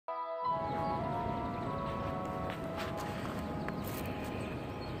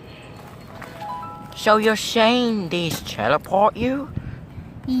So you're saying these teleport you?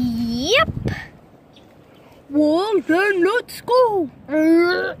 Yep. Well, then let's go.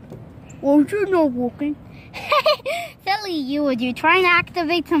 Well, you're not walking. Silly you, would you try and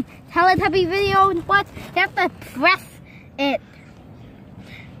activate some Teletubby video? What? You have to press it.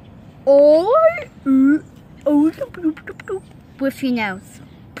 Or with your nose.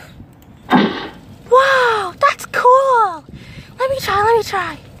 Wow, that's cool. Let me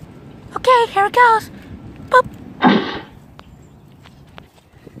try. Okay, here it goes. Boop.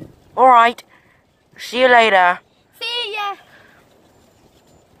 Alright. See you later. See ya.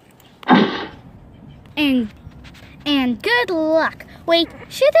 And good luck. Wait,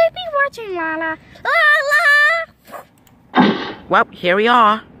 should I be watching Lala? Lala! Well, here we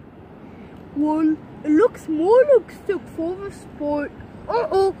are. Well, it looks more like stick for the sport.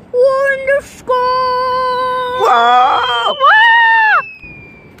 Uh-oh, we're in the sky! Whoa!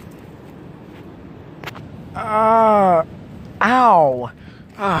 Ow.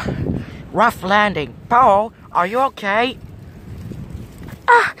 Rough landing. Paul, are you okay?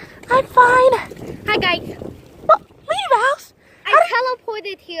 I'm fine. Hi, guys. Minnie Mouse? I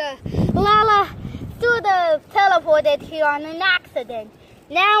teleported here. Lala teleported here on an accident.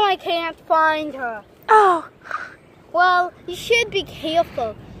 Now I can't find her. Oh. Well, you should be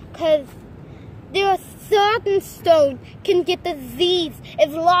careful, because there are certain stones can get disease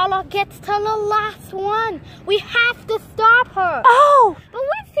if Lala gets to the last one. We have to stop her. Oh. But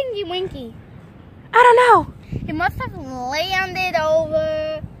where's Tinky Winky? I don't know. He must have landed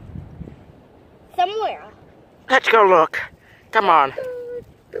over somewhere. Let's go look. Come on.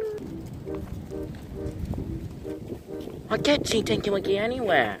 I can't see Tinky Winky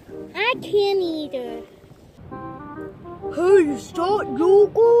anywhere. I can't either. Hey, is that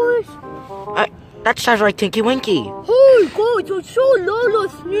you guys? That sounds like Tinky Winky. Hey guys, I saw Lala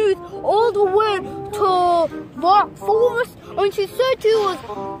sneeze all the way to Rock Forest, and she said she was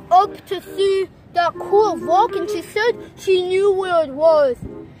up to see that cool rock, and she said she knew where it was.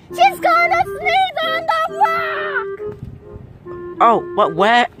 She's gonna sneeze on the rock! Oh, but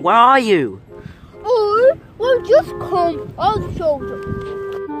where are you? Oh, well, just come. I'll show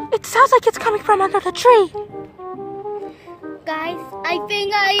you. It sounds like it's coming from under the tree. Guys, I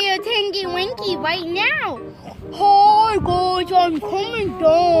think I hear Tinky Winky right now. Hi guys, I'm coming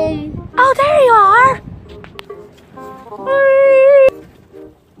down. Oh, there you are.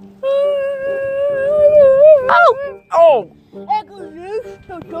 Oh! At least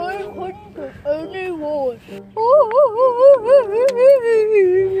the day could get anyone.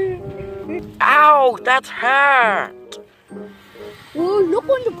 Ow, that's hurt. Well, look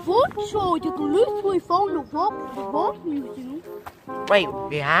on the front side. At least we found the rock museum. Wait,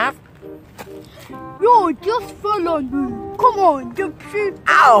 we have? Yeah, it just fell on me. Come on, Dipsy.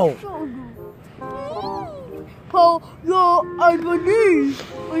 Ow! Paul, you're, I believe,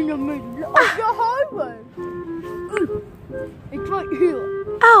 in the middle of the highway. It's right here.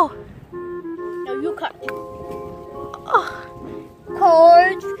 Oh. Now you cut it.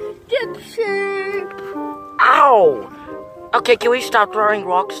 Cards, Dipsy. Ow! Okay, can we stop throwing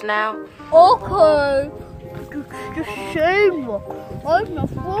rocks now? Okay. It's the same rock. I'm not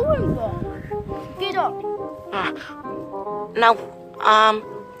throwing rocks. Get up. Now,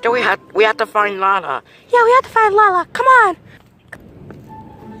 do we have to find Lala. Yeah, we have to find Lala. Come on.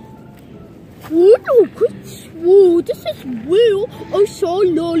 Whoa, this is real. I saw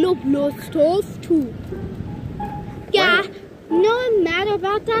Lala blast off too. Yeah, no matter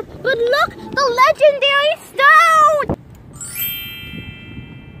about that. But look, the legendary stone!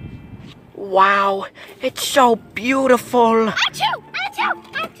 Wow, it's so beautiful. Achoo! Achoo!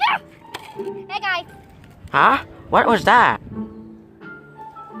 Achoo! Hey guys. Huh? What was that?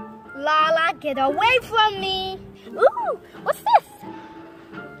 Lala, get away from me. Ooh, what's this?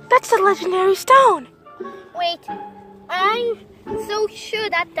 That's the legendary stone. Wait, I'm so sure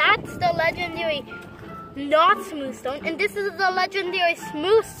that that's the legendary not smooth stone, and this is the legendary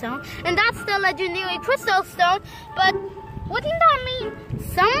smooth stone, and that's the legendary crystal stone. But wouldn't that mean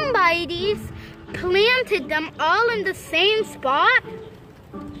somebody's planted them all in the same spot?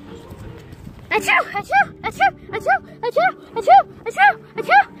 Achoo! Achoo! Achoo! Achoo! Achoo! Achoo! Achoo!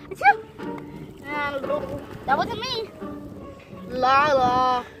 Achoo! Achoo! That wasn't me.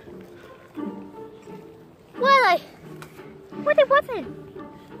 Lala. Well, it wasn't.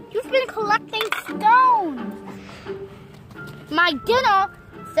 You've been collecting stones. My dinner.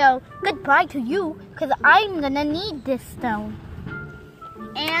 So, goodbye to you, because I'm gonna need this stone.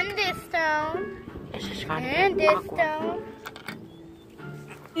 And this stone. And this stone.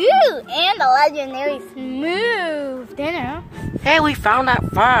 Ooh, and the legendary smooth dinner. Hey, we found that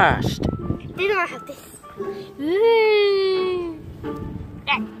first. then I have this.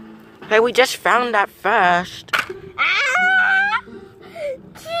 Hey, we just found that first.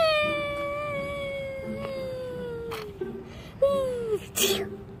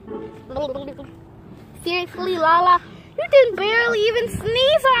 Seriously, Lala, you didn't barely even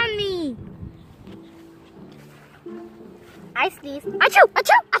sneeze on me. I sneeze. Achoo!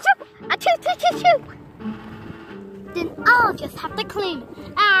 Achoo! Achoo! Achoo! Achoo! Achoo! Then I'll just have to clean.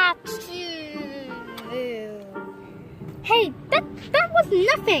 Achoo! Hey, that was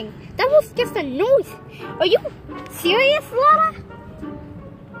nothing. That was just a noise. Are you serious, Lala?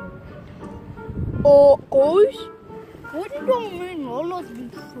 Guys? What did you mean Lala's been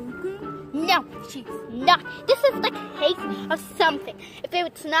broken? No, she's not. This is the case of something. If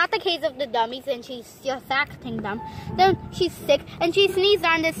it's not the case of the dummies and she's just acting dumb, then she's sick and she sneezed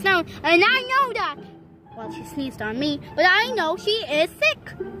on the stone. And I know that. Well, she sneezed on me, but I know she is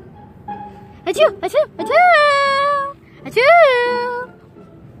sick. Achoo! Achoo! Achoo! Achoo!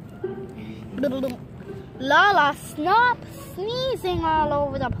 Lala, stop sneezing all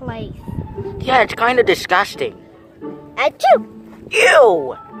over the place. Yeah, it's kind of disgusting. Achoo!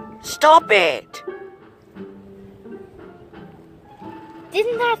 Ew! Stop it!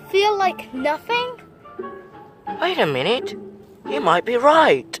 Didn't that feel like nothing? Wait a minute. You might be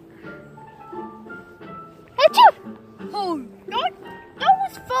right. Achoo! Oh, that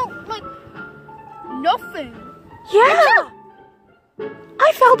was felt like nothing. Yeah!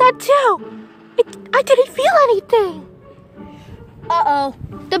 I felt that too. I didn't feel anything. Uh-oh.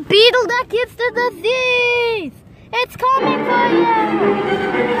 The beetle that gives the disease. It's coming for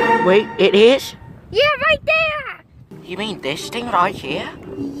you. Wait, it is? Yeah, right there. You mean this thing right here?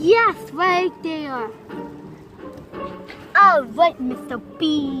 Yes, right there. All right, Mr.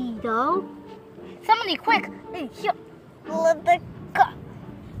 Beetle. Somebody quick. Here. Let it go.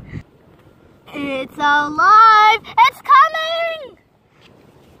 It's alive. It's coming.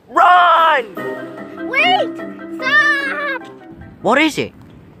 Run! Wait. Stop. What is it?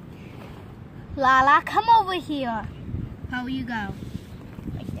 Lala, come over here. How you go?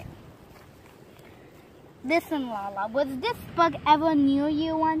 Right there. Listen, Lala, was this bug ever near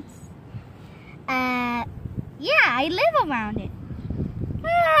you once? Yeah, I live around it.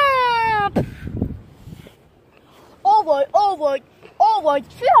 Alright.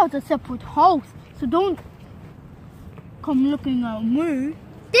 She has a separate house, so don't come looking at me.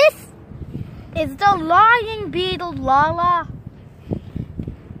 This is the lying beetle, Lala.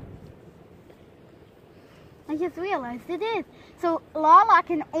 I just realized it is. So Lala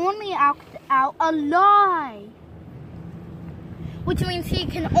can only act out a lie. Which means she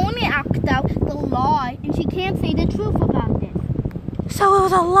can only act out the lie and she can't say the truth about it. So it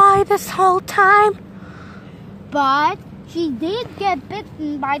was a lie this whole time? But she did get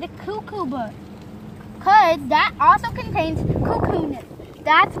bitten by the cuckoo bird. Because that also contains cuckoo-ness.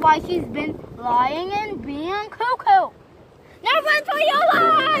 That's why she's been lying and being cuckoo. Now run for your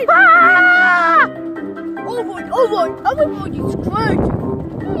life! Ah! Alright, everybody's crazy.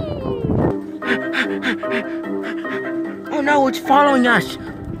 Oh no, it's following us.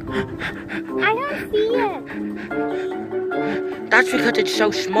 I don't see it. That's because it's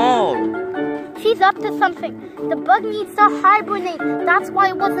so small. She's up to something. The bug needs to hibernate. That's why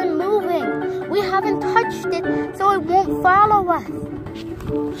it wasn't moving. We haven't touched it, so it won't follow us.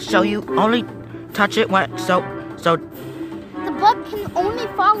 So you only touch it when so the bug can only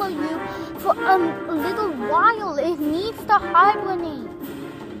follow you for a little while. It needs to hibernate.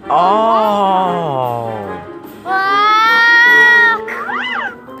 Oh. Ah!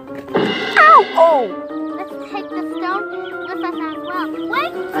 Ow! Oh. Let's take the stone with us as well.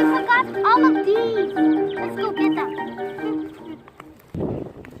 Wait, we forgot all of these. Let's go get them.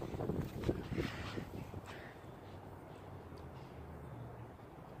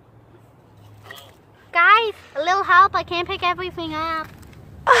 Guys, a little help. I can't pick everything up.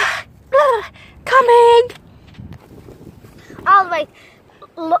 Coming. All right.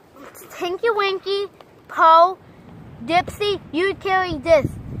 Look, Tinky Winky, Poe, Dipsy, you carry this.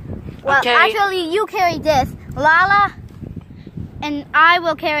 Well, okay. Actually, you carry this. Lala, and I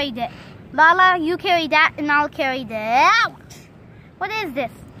will carry this. Lala, you carry that, and I'll carry that. Ouch! What is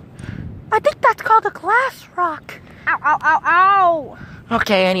this? I think that's called a glass rock. Ow, ow, ow, ow!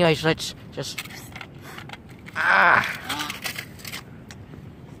 Okay, anyways, let's just...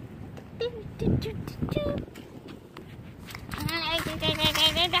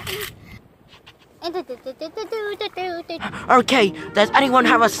 Okay, does anyone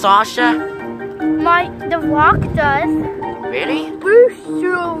have a saucer? The rock does. Really? Be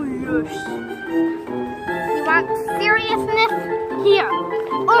serious. You want seriousness? Here.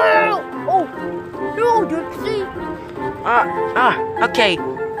 Oh! Okay,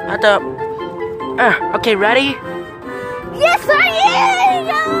 okay, ready? Yes, I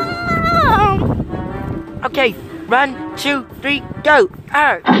am! Okay, 1, 2, 3, go!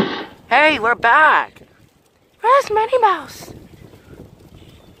 Hey, we're back! Where's Minnie Mouse?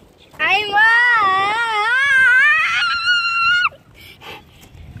 I'm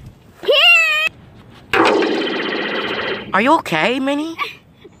here! Are you okay, Minnie?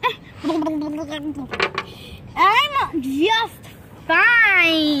 I'm just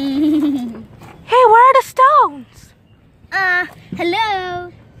fine. Hey, where are the stones?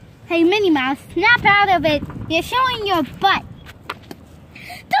 Hello? Hey, Minnie Mouse, snap out of it. You're showing your butt.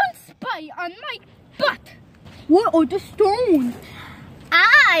 Don't spy on my butt. Where are the stones?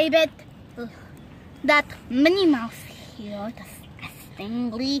 I bet that Minnie Mouse here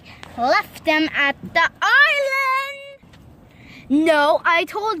disgustingly left them at the island. No, I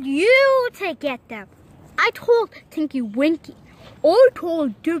told you to get them. I told Tinky Winky. I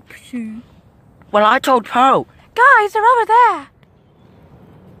told Dipsy. Well, I told Poe. Guys, they're over there.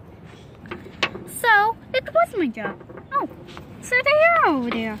 So, it was my job. Oh, so they are over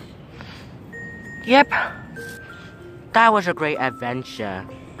there. Yep. That was a great adventure.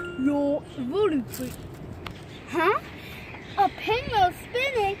 No, really great. Huh? A pinwheel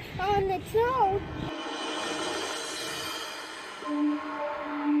spinning on its own.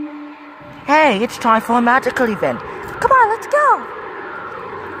 Hey, it's time for a magical event. Come on, let's go.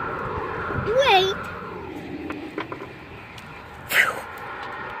 Wait.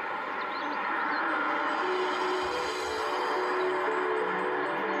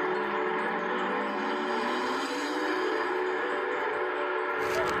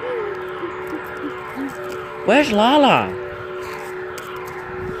 Where's Lala?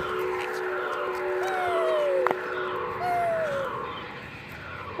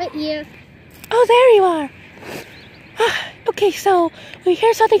 Right here. Oh, there you are. Okay, so we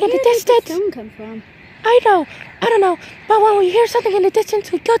hear something in the distance. Where did the sound come from? I don't know. But when we hear something in the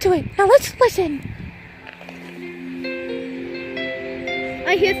distance, we go to it. Now let's listen.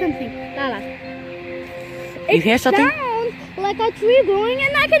 I hear something. Lala. You hear something? It sounds like a tree growing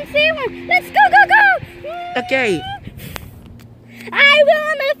and I can see one. Let's go, go, go. Okay. I will.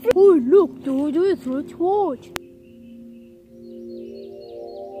 Oh, look, there is a torch.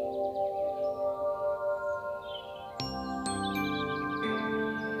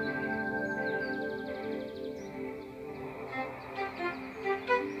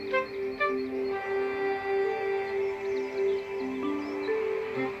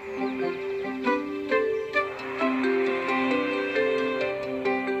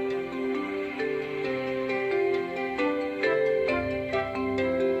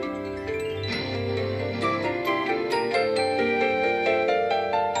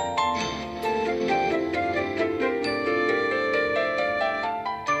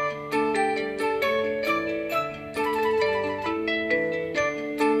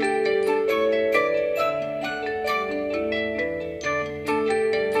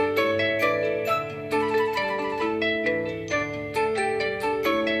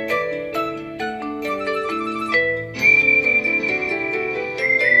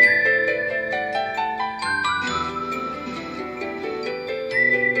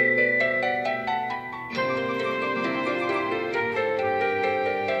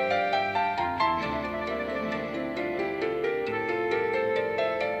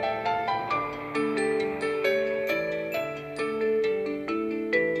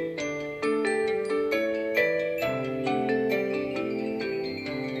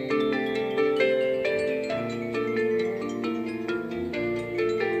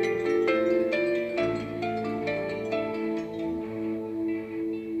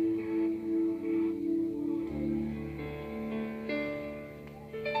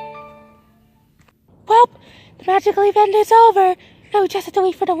 Well, the magical event is over. Now we just have to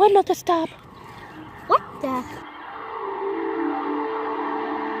wait for the windmill to stop. What the?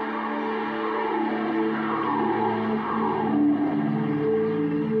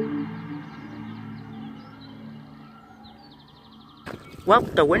 Well,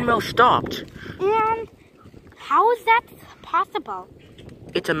 the windmill stopped. And how is that possible?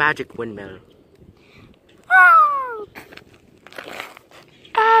 It's a magic windmill. Oh!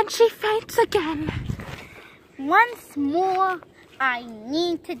 And she faints again. Once more, I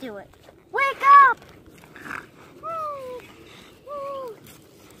need to do it. Wake up!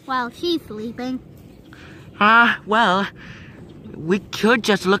 While she's sleeping. Well, we could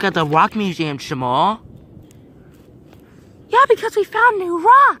just look at the rock museum, Shamal. Yeah, because we found new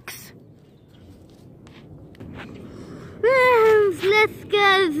rocks. Let's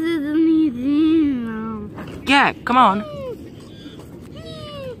go to the museum. Yeah, come on.